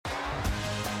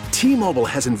T-Mobile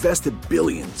has invested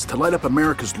billions to light up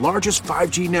America's largest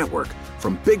 5G network,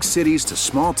 from big cities to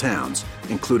small towns,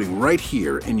 including right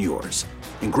here in yours.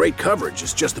 And great coverage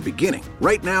is just the beginning.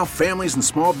 Right now, families and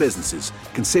small businesses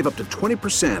can save up to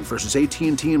 20% versus AT&T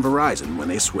and Verizon when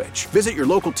they switch. Visit your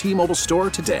local T-Mobile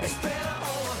store today.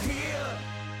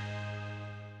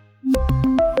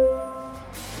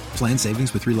 Plan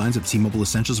savings with 3 lines of T-Mobile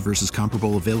Essentials versus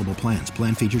comparable available plans.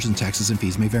 Plan features and taxes and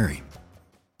fees may vary.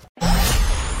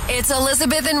 It's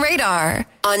Elizabeth and Radar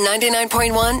on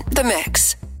 99.1 The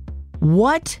Mix.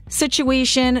 What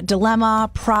situation, dilemma,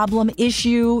 problem,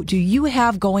 issue do you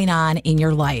have going on in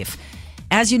your life?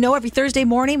 As you know, every Thursday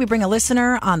morning, we bring a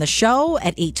listener on the show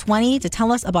at 8:20 to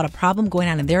tell us about a problem going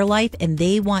on in their life, and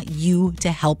they want you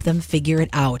to help them figure it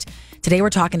out. Today, we're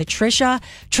talking to Trisha.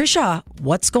 Trisha,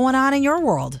 what's going on in your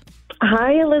world?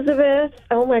 Hi, Elizabeth.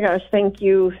 Oh, my gosh. Thank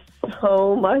you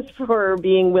so much for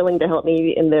being willing to help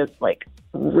me in this,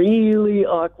 really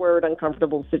awkward,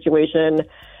 uncomfortable situation.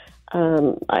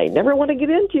 I never want to get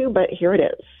into, but here it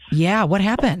is. Yeah, what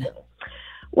happened?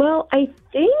 Well, I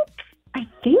think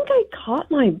I caught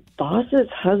my boss's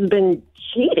husband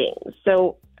cheating.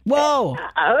 So, whoa,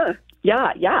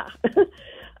 yeah.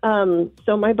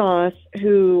 So my boss,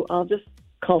 who I'll just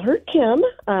call her Kim.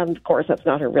 Of course, that's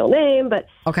not her real name, but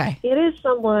okay, it is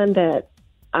someone that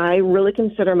I really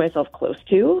consider myself close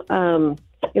to.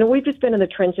 We've just been in the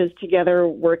trenches together,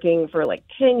 working for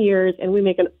 10 years, and we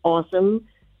make an awesome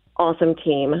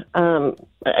team.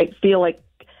 I feel like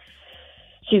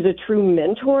she's a true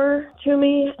mentor to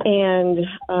me, and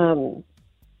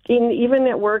even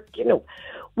at work,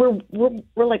 we're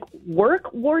like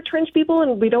work war trench people,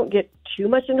 and we don't get too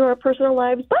much into our personal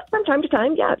lives. But from time to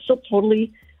time, yeah, she'll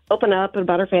totally open up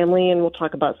about her family, and we'll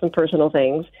talk about some personal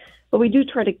things. But we do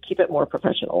try to keep it more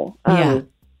professional. Yeah.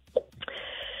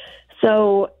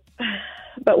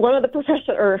 But one of the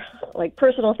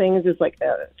personal things is a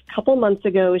couple months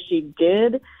ago, she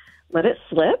did let it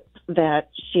slip that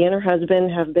she and her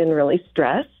husband have been really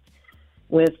stressed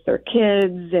with their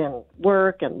kids and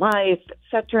work and life,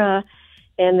 etc.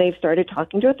 And they've started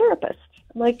talking to a therapist.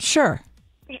 I'm like, sure.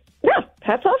 Yeah,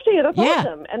 hats off to you. That's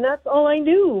awesome. And that's all I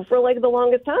knew for the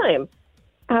longest time.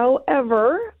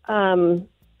 However,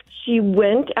 she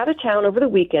went out of town over the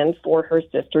weekend for her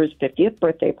sister's 50th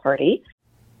birthday party.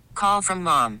 Call from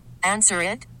mom. Answer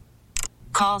it.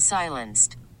 Call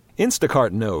silenced.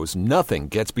 Instacart knows nothing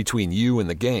gets between you and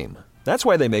the game. That's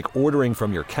why they make ordering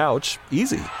from your couch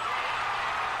easy.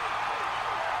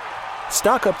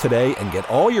 Stock up today and get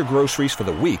all your groceries for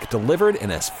the week delivered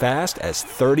in as fast as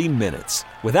 30 minutes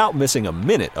without missing a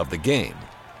minute of the game.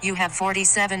 You have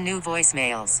 47 new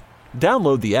voicemails.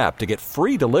 Download the app to get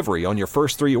free delivery on your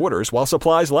first 3 orders while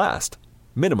supplies last.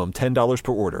 Minimum $10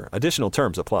 per order. Additional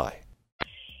terms apply.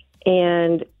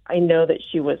 And I know that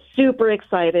she was super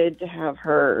excited to have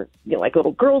her,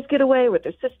 little girls getaway with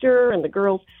her sister and the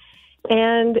girls.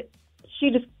 And she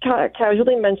just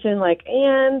casually mentioned,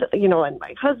 and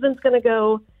my husband's going to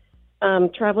go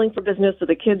traveling for business, so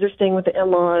the kids are staying with the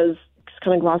in-laws. Just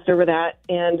kind of glossed over that.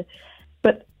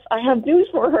 But I have news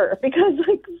for her, because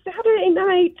Saturday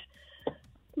night,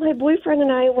 my boyfriend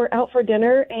and I were out for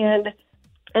dinner, and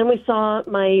we saw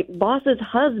my boss's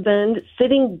husband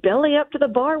sitting belly up to the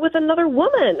bar with another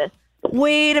woman.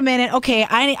 Wait a minute. Okay,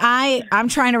 I'm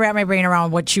trying to wrap my brain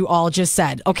around what you all just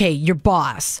said. Okay, your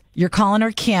boss, you're calling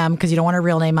her Kim because you don't want her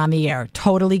real name on the air.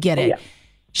 Totally get it. Yeah.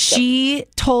 She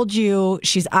told you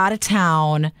she's out of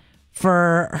town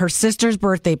for her sister's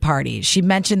birthday party. She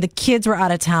mentioned the kids were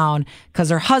out of town because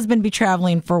her husband be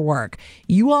traveling for work.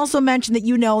 You also mentioned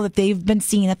that they've been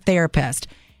seeing a therapist.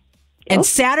 Yep. And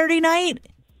Saturday night,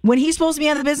 when he's supposed to be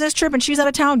on the business trip and she's out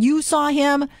of town, you saw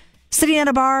him sitting at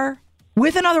a bar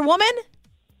with another woman?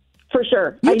 For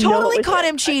sure. You totally caught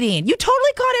him cheating. You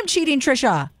totally caught him cheating,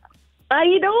 Trisha. I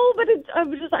know, but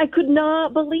I could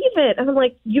not believe it. And I'm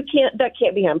like, that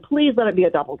can't be him. Please let it be a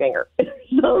doppelganger.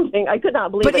 Something. I could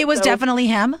not believe it. But it was definitely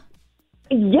him?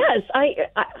 Yes.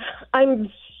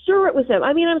 I'm sure it was him.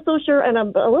 I mean, I'm so sure, and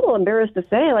I'm a little embarrassed to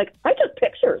say, I took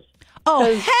pictures. Oh,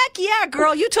 heck yeah,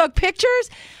 girl. You took pictures?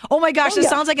 Oh, my gosh. This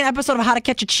sounds like an episode of How to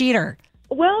Catch a Cheater.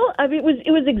 Well, I mean,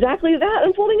 it was exactly that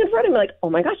unfolding in front of me. Oh,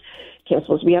 my gosh, Kim's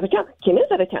supposed to be out of town. Kim is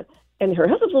out of town. And her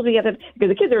husband's supposed to be out of town because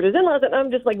the kids are at his in-laws. And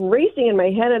I'm just, racing in my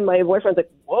head. And my boyfriend's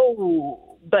like,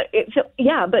 whoa. But,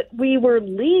 but we were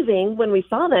leaving when we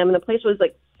saw them. And the place was,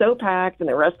 so packed. And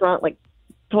the restaurant,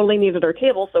 totally needed our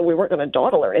table. So we weren't going to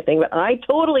dawdle or anything. But I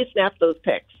totally snapped those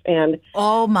pics. And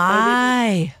oh,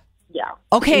 my. Yeah.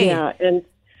 Okay. Yeah. And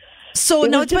so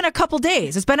no, it's been a couple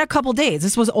days. It's been a couple days.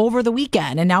 This was over the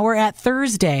weekend, and now we're at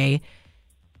Thursday.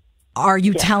 Are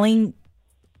you telling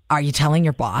Are you telling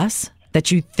your boss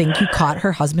that you think you caught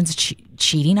her husband's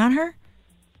cheating on her?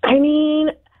 I mean,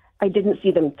 I didn't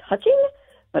see them touching,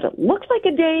 but it looked like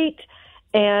a date.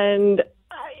 And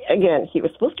again, he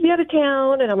was supposed to be out of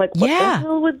town, and I'm like, what the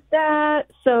hell was that?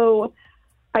 So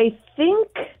I think...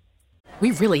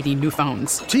 We really need new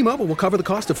phones. T-Mobile will cover the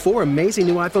cost of 4 amazing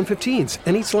new iPhone 15s,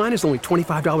 and each line is only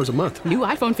 $25 a month. New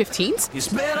iPhone 15s? It's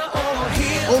better over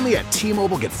here. Only at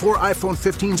T-Mobile, get 4 iPhone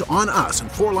 15s on us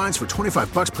and 4 lines for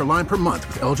 $25 per line per month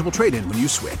with eligible trade-in when you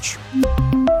switch.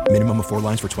 Minimum of 4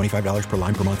 lines for $25 per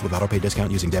line per month with autopay discount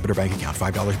using debit or bank account.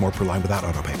 $5 more per line without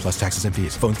autopay, plus taxes and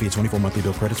fees. Phone fee at 24 monthly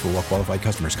bill credits for well-qualified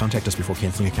customers. Contact us before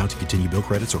canceling account to continue bill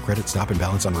credits or credit stop and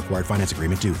balance on required finance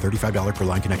agreement due. $35 per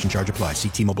line connection charge applies. See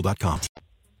T-Mobile.com.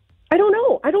 I don't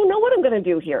know. I don't know what I'm going to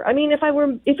do here. I mean, if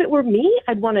it were me,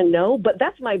 I'd want to know, but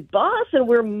that's my boss, and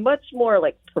we're much more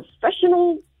like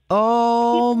professional.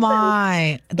 Oh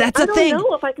my, that's a thing. I don't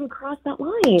know if I can cross that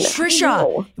line.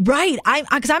 Trisha, right.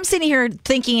 Because I'm sitting here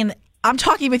thinking, I'm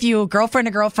talking with you, girlfriend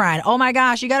to girlfriend. Oh my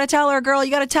gosh, you got to tell her, girl.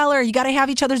 You got to tell her. You got to have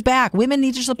each other's back. Women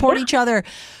need to support each other.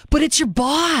 But it's your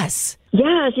boss.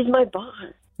 Yeah, she's my boss.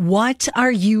 What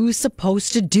are you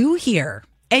supposed to do here?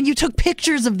 And you took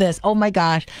pictures of this. Oh my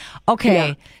gosh.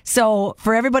 Okay. So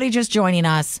for everybody just joining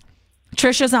us,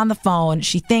 Trisha's on the phone.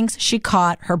 She thinks she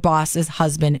caught her boss's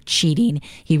husband cheating.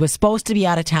 He was supposed to be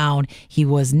out of town. He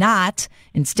was not.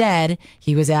 Instead,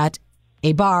 he was at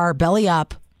a bar, belly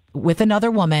up, with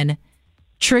another woman.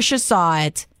 Trisha saw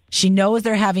it. She knows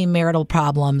they're having marital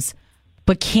problems.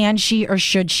 But can she or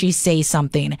should she say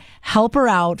something? Help her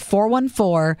out.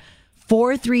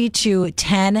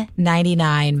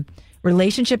 414-432-1099.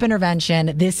 Relationship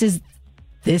intervention. This is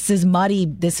muddy.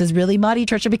 This is really muddy,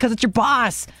 Trisha, because it's your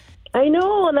boss. I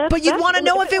know. But you'd want to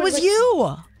know if it was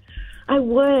you. I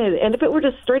would. And if it were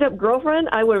just straight up girlfriend,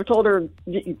 I would have told her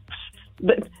the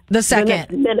second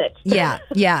the next minute.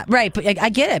 Yeah, right. But I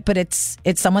get it. But it's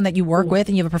someone that you work with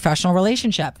and you have a professional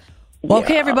relationship. Well,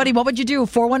 okay, everybody, what would you do?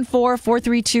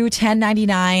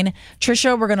 414-432-1099.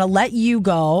 Trisha, we're going to let you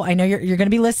go. I know you're going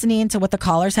to be listening to what the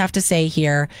callers have to say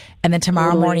here. And then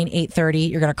tomorrow morning,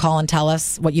 8:30, you're going to call and tell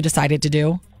us what you decided to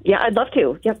do. Yeah, I'd love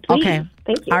to. Yep, please. Okay.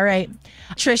 Thank you. All right.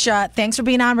 Trisha, thanks for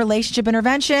being on Relationship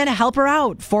Intervention. Help her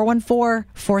out.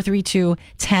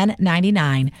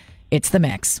 414-432-1099. It's The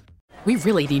Mix. We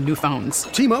really need new phones.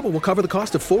 T-Mobile will cover the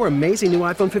cost of 4 amazing new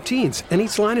iPhone 15s, and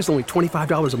each line is only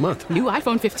 $25 a month. New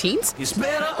iPhone 15s? It's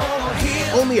better over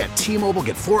here. Only at T-Mobile,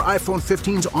 get 4 iPhone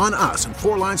 15s on us and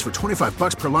 4 lines for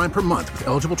 $25 per line per month with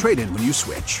eligible trade-in when you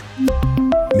switch.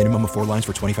 Minimum of 4 lines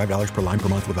for $25 per line per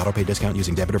month with autopay discount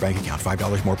using debit or bank account.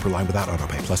 $5 more per line without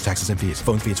autopay, plus taxes and fees.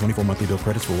 Phone fee at 24 monthly bill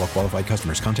credits for well-qualified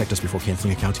customers. Contact us before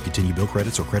canceling account to continue bill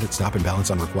credits or credit stop and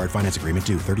balance on required finance agreement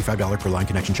due. $35 per line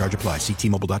connection charge applies. See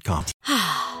T-Mobile.com.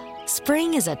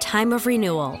 Spring is a time of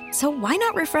renewal, so why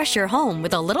not refresh your home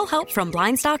with a little help from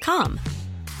Blinds.com?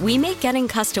 We make getting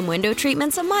custom window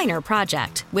treatments a minor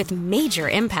project with major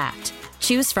impact.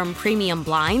 Choose from premium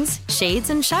blinds, shades,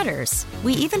 and shutters.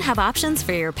 We even have options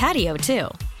for your patio, too.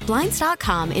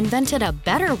 Blinds.com invented a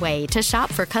better way to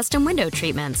shop for custom window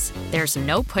treatments. There's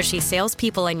no pushy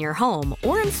salespeople in your home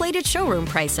or inflated showroom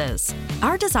prices.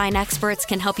 Our design experts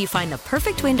can help you find the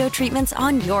perfect window treatments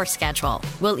on your schedule.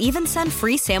 We'll even send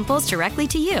free samples directly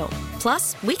to you.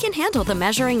 Plus, we can handle the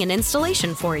measuring and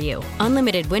installation for you.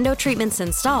 Unlimited window treatments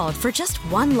installed for just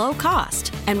one low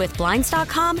cost. And with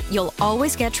Blinds.com, you'll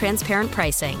always get transparent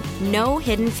pricing. No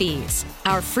hidden fees.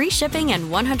 Our free shipping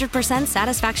and 100%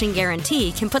 satisfaction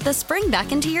guarantee can put the spring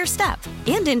back into your step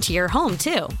and into your home,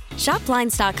 too. Shop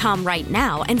Blinds.com right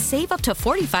now and save up to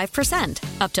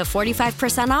 45%. Up to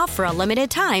 45% off for a limited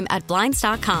time at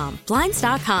Blinds.com.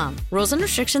 Blinds.com. Rules and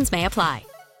restrictions may apply.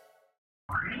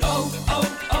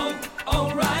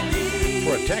 O'Reilly.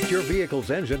 Protect your vehicle's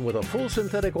engine with a full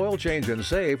synthetic oil change and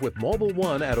save with Mobil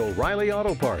 1 at O'Reilly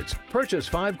Auto Parts. Purchase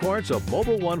 5 quarts of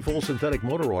Mobil 1 full synthetic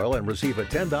motor oil and receive a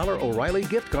 $10 O'Reilly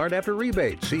gift card after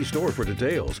rebate. See store for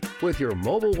details. With your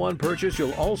Mobil 1 purchase,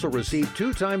 you'll also receive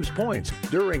 2 times points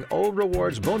during O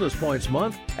Rewards Bonus Points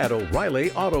Month at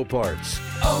O'Reilly Auto Parts.